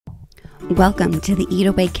Welcome to the Eat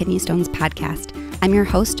Away Kidney Stones podcast. I'm your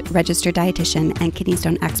host, registered dietitian and kidney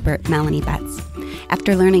stone expert, Melanie.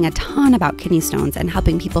 After learning a ton about kidney stones and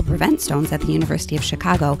helping people prevent stones at the University of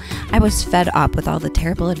Chicago, I was fed up with all the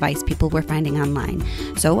terrible advice people were finding online.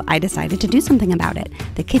 So I decided to do something about it.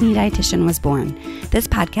 The Kidney Dietitian was born. This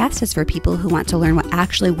podcast is for people who want to learn what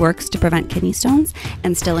actually works to prevent kidney stones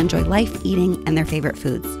and still enjoy life, eating, and their favorite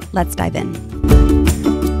foods. Let's dive in.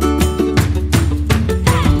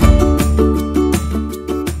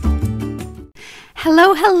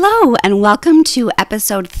 Hello, and welcome to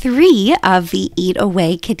episode 3 of the Eat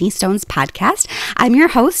Away Kidney Stones podcast. I'm your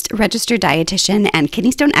host, registered dietitian and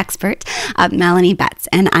kidney stone expert, Melanie,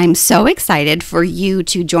 and I'm so excited for you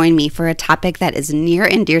to join me for a topic that is near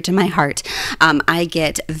and dear to my heart. I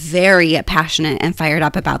get very passionate and fired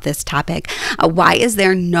up about this topic. Why is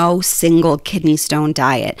there no single kidney stone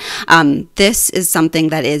diet? This is something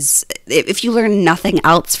that is, if you learn nothing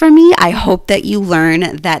else from me, I hope that you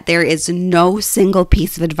learn that there is no single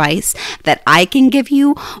piece of advice that I can give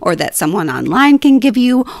you, or that someone online can give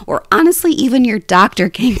you, or honestly even your doctor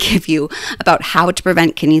can give you about how to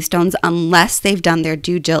prevent kidney stones unless they've done their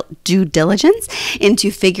due diligence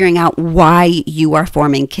into figuring out why you are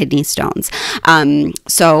forming kidney stones.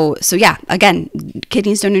 So yeah, again,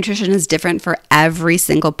 kidney stone nutrition is different for every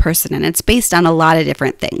single person, and it's based on a lot of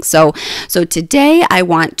different things. So today I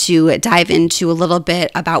want to dive into a little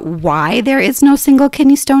bit about why there is no single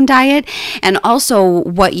kidney stone diet, and also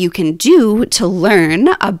what you can do to learn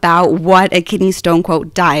about what a kidney stone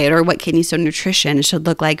quote diet or what kidney stone nutrition should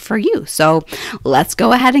look like for you. So let's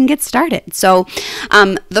go ahead and get started. So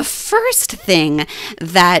the first thing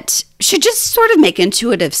that should just sort of make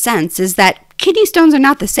intuitive sense is that kidney stones are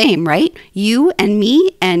not the same, right? You and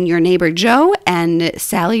me and your neighbor Joe and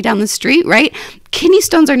Sally down the street, right? Kidney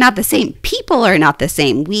stones are not the same. People are not the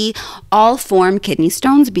same. We all form kidney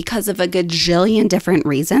stones because of a gajillion different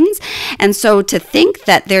reasons. And so to think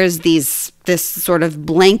that there's this sort of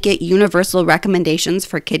blanket universal recommendations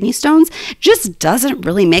for kidney stones just doesn't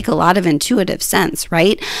really make a lot of intuitive sense,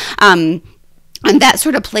 right? And that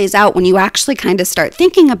sort of plays out when you actually kind of start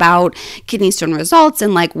thinking about kidney stone results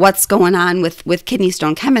and like what's going on with kidney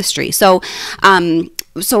stone chemistry. So,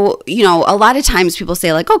 you know, a lot of times people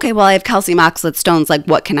say like, okay, well, I have calcium oxalate stones, like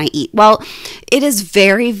what can I eat? Well, it is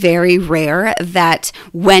very, very rare that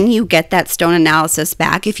when you get that stone analysis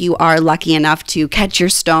back, if you are lucky enough to catch your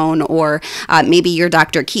stone, or maybe your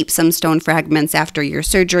doctor keeps some stone fragments after your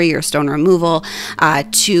surgery or stone removal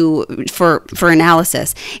for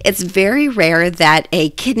analysis, it's very rare that a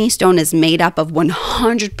kidney stone is made up of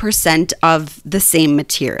 100% of the same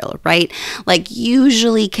material, right? Like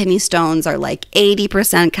usually kidney stones are like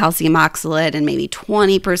 80% calcium oxalate and maybe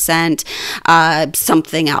 20%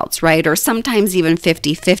 something else, right? Or sometimes even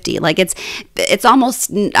 50-50. Like it's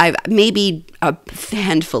almost, maybe a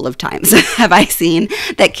handful of times have I seen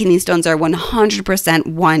that kidney stones are 100%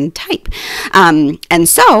 one type. And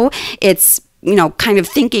so it's, you know, kind of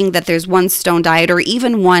thinking that there's one stone diet or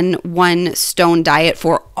even one stone diet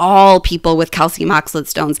for all people with calcium oxalate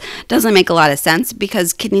stones doesn't make a lot of sense,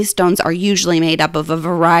 because kidney stones are usually made up of a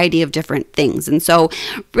variety of different things. And so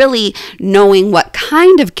really knowing what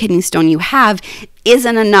kind of kidney stone you have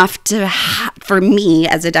isn't enough for me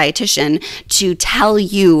as a dietitian to tell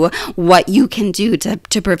you what you can do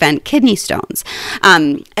to prevent kidney stones.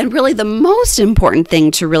 And really the most important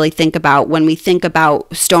thing to really think about when we think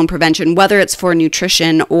about stone prevention, whether it's for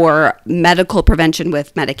nutrition or medical prevention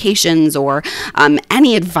with medications or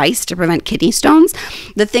any advice to prevent kidney stones,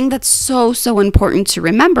 the thing that's so important to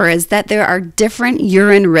remember is that there are different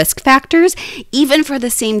urine risk factors, even for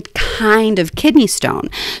the same kind of kidney stone.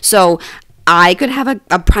 So I could have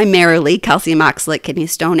a primarily calcium oxalate kidney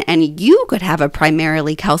stone, and you could have a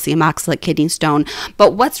primarily calcium oxalate kidney stone.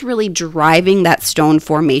 But what's really driving that stone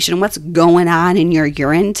formation, what's going on in your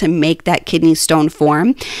urine to make that kidney stone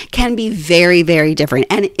form, can be very, very different,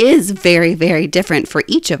 and is very, very different for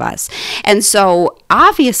each of us. And so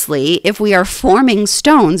obviously, if we are forming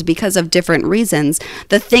stones because of different reasons,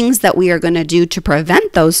 the things that we are going to do to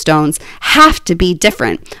prevent those stones have to be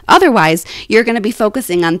different. Otherwise, you're going to be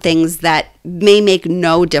focusing on things that may make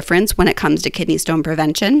no difference when it comes to kidney stone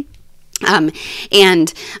prevention.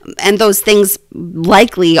 And those things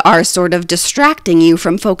likely are sort of distracting you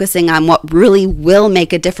from focusing on what really will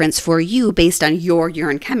make a difference for you based on your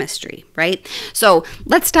urine chemistry, right? So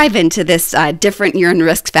let's dive into this different urine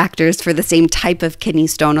risk factors for the same type of kidney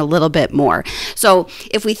stone a little bit more. So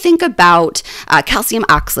if we think about calcium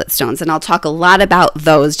oxalate stones, and I'll talk a lot about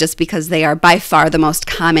those just because they are by far the most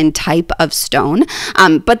common type of stone,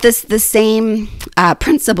 but the same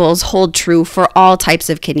principles hold true for all types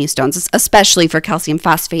of kidney stones. especially for calcium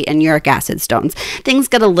phosphate and uric acid stones. Things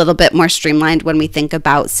get a little bit more streamlined when we think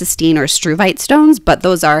about cysteine or struvite stones, but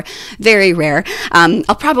those are very rare.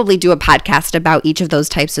 I'll probably do a podcast about each of those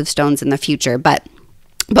types of stones in the future, but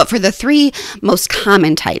for the three most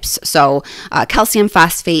common types, so calcium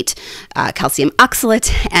phosphate, calcium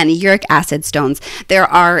oxalate, and uric acid stones, there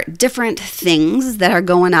are different things that are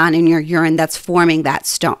going on in your urine that's forming that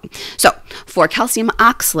stone. So for calcium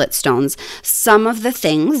oxalate stones, some of the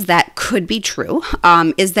things that could be true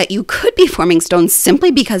is that you could be forming stones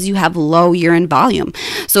simply because you have low urine volume.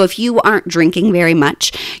 So if you aren't drinking very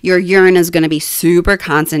much, your urine is going to be super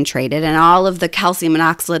concentrated, and all of the calcium and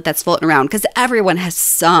oxalate that's floating around, because everyone has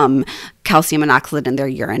some calcium and oxalate in their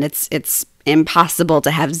urine. It's impossible to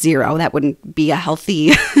have zero. That wouldn't be a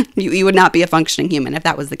healthy, you would not be a functioning human if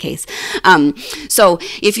that was the case. So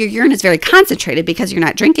if your urine is very concentrated because you're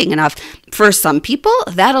not drinking enough, for some people,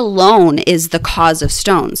 that alone is the cause of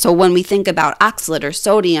stones. So when we think about oxalate or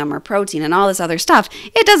sodium or protein and all this other stuff,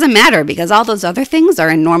 it doesn't matter because all those other things are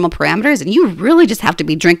in normal parameters and you really just have to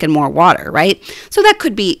be drinking more water, right? So that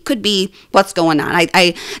could be what's going on.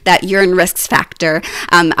 I that urine risks factor,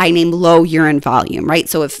 I name low urine volume, right?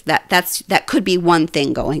 So if that could be one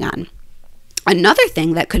thing going on. Another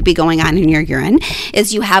thing that could be going on in your urine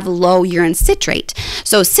is you have low urine citrate.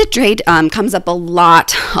 So citrate comes up a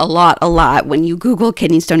lot when you Google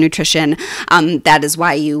kidney stone nutrition. That is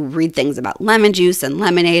why you read things about lemon juice and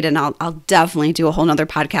lemonade, and I'll definitely do a whole nother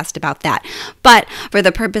podcast about that. But for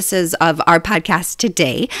the purposes of our podcast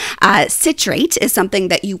today, citrate is something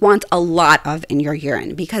that you want a lot of in your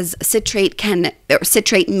urine because citrate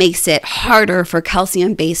makes it harder for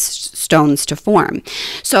calcium-based stones to form.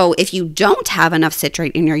 So if you don't have enough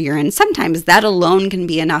citrate in your urine, sometimes that alone can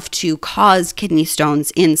be enough to cause kidney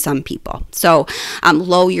stones in some people. So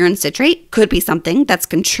low urine citrate could be something that's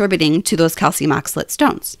contributing to those calcium oxalate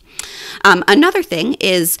stones. Another thing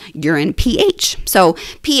is urine pH. So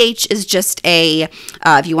pH is just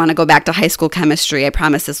if you want to go back to high school chemistry, I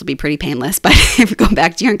promise this will be pretty painless, but if you go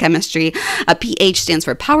back to urine chemistry, a pH stands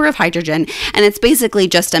for power of hydrogen, and it's basically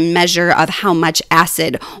just a measure of how much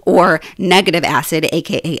acid or negative acid,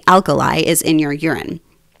 aka alkali, is in your urine.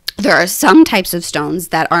 There are some types of stones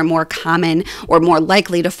that are more common or more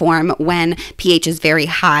likely to form when pH is very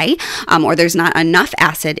high or there's not enough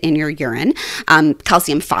acid in your urine.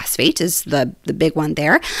 Calcium phosphate is the big one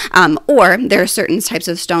there. Or there are certain types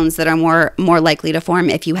of stones that are more likely to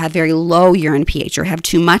form if you have very low urine pH or have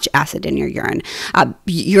too much acid in your urine.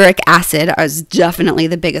 Uric acid is definitely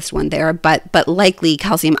the biggest one there, but likely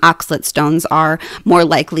calcium oxalate stones are more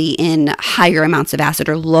likely in higher amounts of acid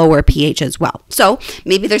or lower pH as well. So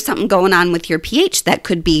maybe there's something going on with your pH that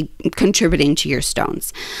could be contributing to your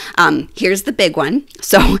stones. Here's the big one.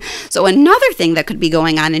 So another thing that could be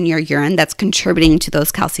going on in your urine that's contributing to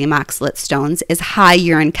those calcium oxalate stones is high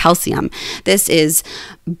urine calcium. This is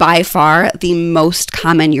by far the most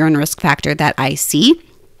common urine risk factor that I see.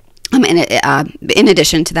 In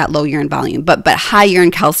addition to that low urine volume, but high urine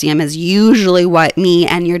calcium is usually what me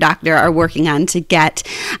and your doctor are working on to get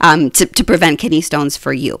to prevent kidney stones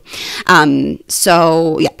for you.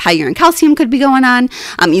 So yeah, high urine calcium could be going on.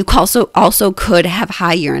 You also could have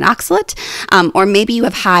high urine oxalate, or maybe you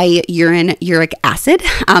have high uric acid,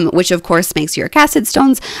 which of course makes uric acid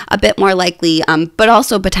stones a bit more likely. But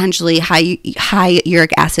also potentially high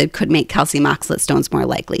uric acid could make calcium oxalate stones more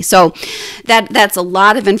likely. So that's a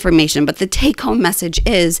lot of information. But the take-home message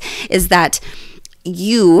is that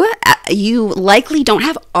you likely don't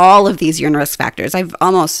have all of these urine risk factors. I've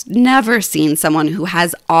almost never seen someone who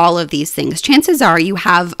has all of these things. Chances are you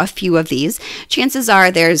have a few of these. Chances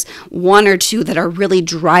are there's one or two that are really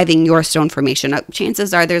driving your stone formation.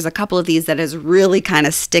 Chances are there's a couple of these that is really kind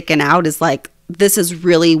of sticking out as like, this is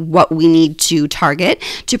really what we need to target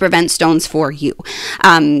to prevent stones for you.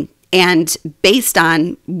 And based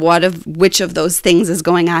on which of those things is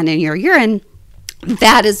going on in your urine,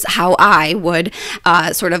 that is how I would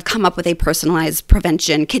sort of come up with a personalized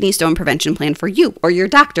kidney stone prevention plan for you, or your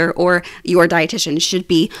doctor or your dietitian should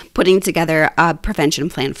be putting together a prevention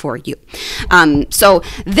plan for you. So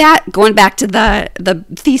that, going back to the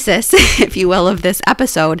thesis, if you will, of this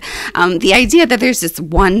episode, the idea that there's this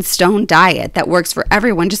one stone diet that works for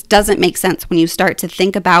everyone just doesn't make sense when you start to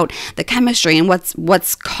think about the chemistry and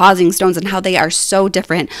what's causing stones and how they are so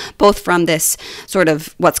different, both from this sort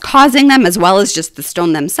of what's causing them as well as just just the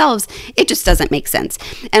stone themselves, it just doesn't make sense.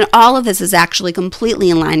 And all of this is actually completely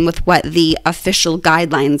in line with what the official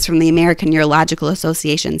guidelines from the American Urological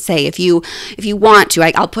Association say. If you want to,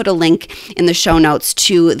 I'll put a link in the show notes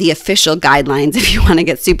to the official guidelines if you want to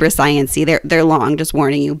get super sciencey. They're long, just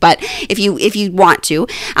warning you. But if you want to,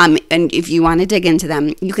 and if you want to dig into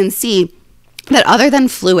them, you can see that other than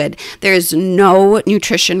fluid, there's no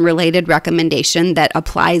nutrition-related recommendation that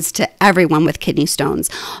applies to everyone with kidney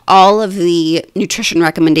stones. All of the nutrition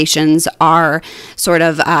recommendations are sort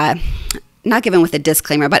of not given with a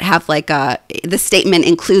disclaimer, but have like the statement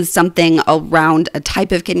includes something around a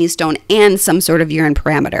type of kidney stone and some sort of urine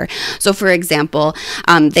parameter. So for example,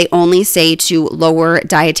 they only say to lower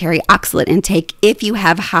dietary oxalate intake if you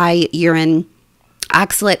have high urine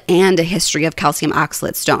oxalate and a history of calcium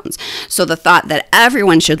oxalate stones. So the thought that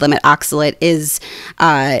everyone should limit oxalate is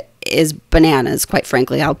bananas, quite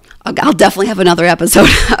frankly. I'll definitely have another episode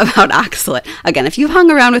about oxalate. Again, if you've hung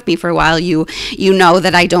around with me for a while, you know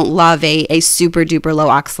that I don't love a super duper low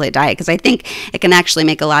oxalate diet, because I think it can actually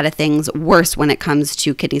make a lot of things worse when it comes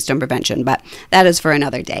to kidney stone prevention, but that is for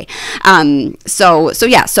another day. So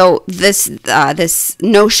this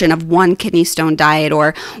notion of one kidney stone diet,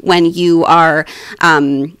 or when you are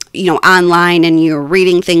online and you're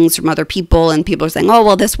reading things from other people and people are saying, oh,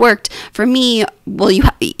 well, this worked for me. Well,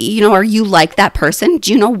 are you like that person?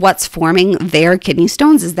 Do you know what's forming their kidney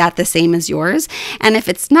stones? Is that the same as yours? And if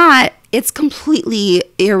it's not, it's completely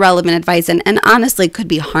irrelevant advice, and honestly could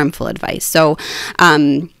be harmful advice. So,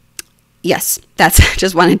 yes, that's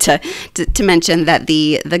just wanted to mention that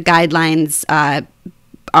the guidelines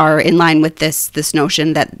are in line with this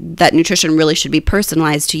notion that nutrition really should be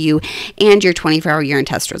personalized to you and your 24-hour urine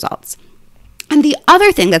test results. And the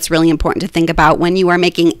other thing that's really important to think about when you are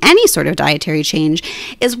making any sort of dietary change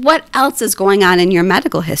is what else is going on in your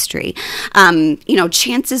medical history.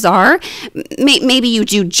 Chances are maybe you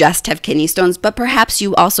do just have kidney stones, but perhaps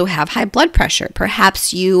you also have high blood pressure.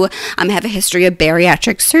 Perhaps you have a history of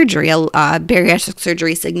bariatric surgery. Bariatric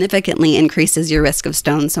surgery significantly increases your risk of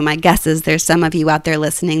stones. So my guess is there's some of you out there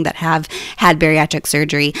listening that have had bariatric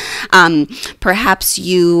surgery. Perhaps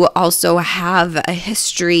you also have a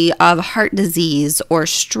history of heart disease or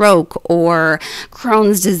stroke or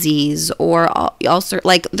Crohn's disease or also,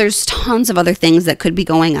 like, there's tons of other things that could be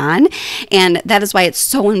going on. And that is why it's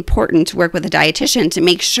so important to work with a dietitian to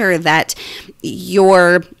make sure that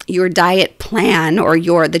your diet plan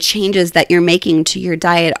or the changes that you're making to your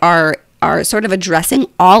diet are sort of addressing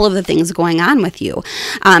all of the things going on with you.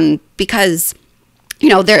 Because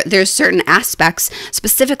there's certain aspects,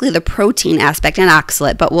 specifically the protein aspect and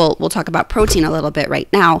oxalate, but we'll talk about protein a little bit right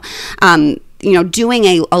now. Doing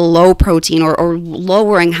a low protein or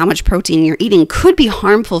lowering how much protein you're eating could be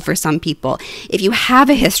harmful for some people. If you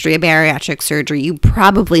have a history of bariatric surgery, you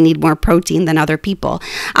probably need more protein than other people.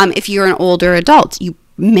 If you're an older adult, you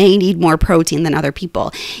may need more protein than other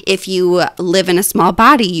people. If you live in a small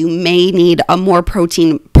body, you may need a more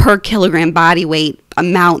protein per kilogram body weight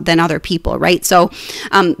amount than other people, right? So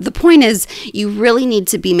the point is, you really need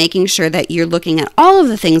to be making sure that you're looking at all of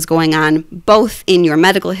the things going on, both in your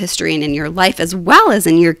medical history and in your life, as well as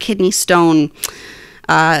in your kidney stone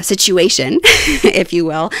situation, if you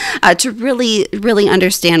will, to really, really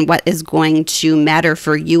understand what is going to matter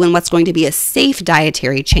for you and what's going to be a safe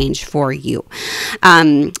dietary change for you.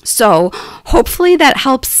 So hopefully that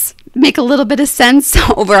helps make a little bit of sense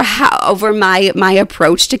over my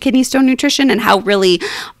approach to kidney stone nutrition and how really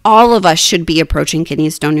all of us should be approaching kidney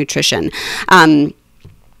stone nutrition.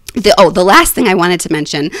 The last thing I wanted to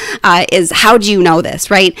mention is, how do you know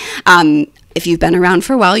this, right? If you've been around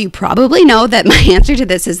for a while, you probably know that my answer to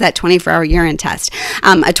this is that 24-hour urine test.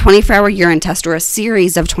 A 24-hour urine test, or a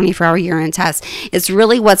series of 24-hour urine tests, is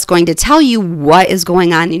really what's going to tell you what is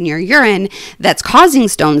going on in your urine that's causing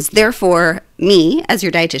stones. Therefore, me, as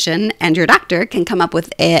your dietitian and your doctor, can come up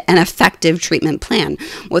with an effective treatment plan.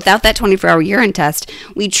 Without that 24-hour urine test,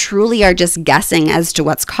 we truly are just guessing as to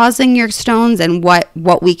what's causing your stones and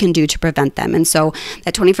what we can do to prevent them. And so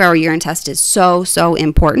that 24-hour urine test is so, so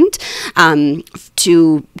important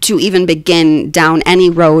to even begin down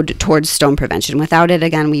any road towards stone prevention. Without it,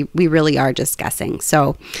 again, we really are just guessing.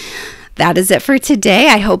 So that is it for today.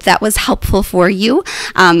 I hope that was helpful for you.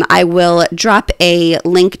 I will drop a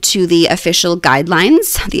link to the official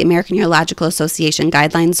guidelines, the American Urological Association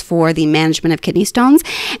guidelines for the management of kidney stones.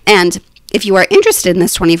 And if you are interested in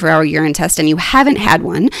this 24-hour urine test and you haven't had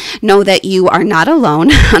one, know that you are not alone.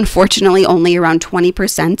 Unfortunately, only around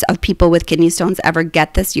 20% of people with kidney stones ever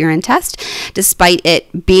get this urine test, despite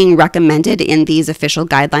it being recommended in these official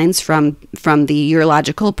guidelines from the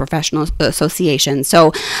Urological Professional Association.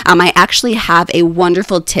 So I actually have a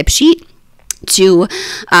wonderful tip sheet to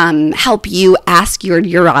help you ask your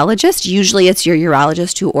urologist. Usually it's your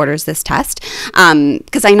urologist who orders this test,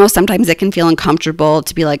 because I know sometimes it can feel uncomfortable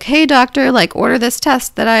to be like, hey doctor, like order this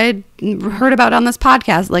test that I heard about on this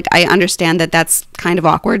podcast. Like, I understand that that's kind of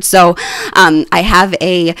awkward. So I have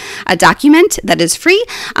a document that is free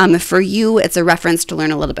for you. It's a reference to learn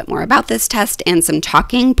a little bit more about this test and some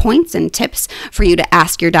talking points and tips for you to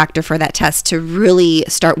ask your doctor for that test to really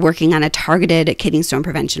start working on a targeted kidney stone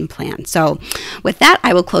prevention plan. So with that,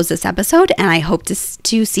 I will close this episode, and I hope to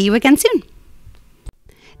see you again soon.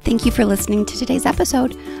 Thank you for listening to today's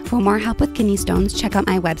episode. For more help with kidney stones, check out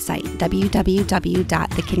my website,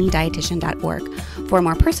 www.thekidneydietitian.org. For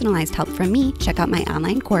more personalized help from me, check out my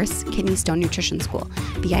online course, Kidney Stone Nutrition School.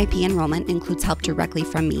 VIP enrollment includes help directly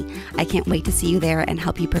from me. I can't wait to see you there and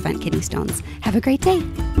help you prevent kidney stones. Have a great day.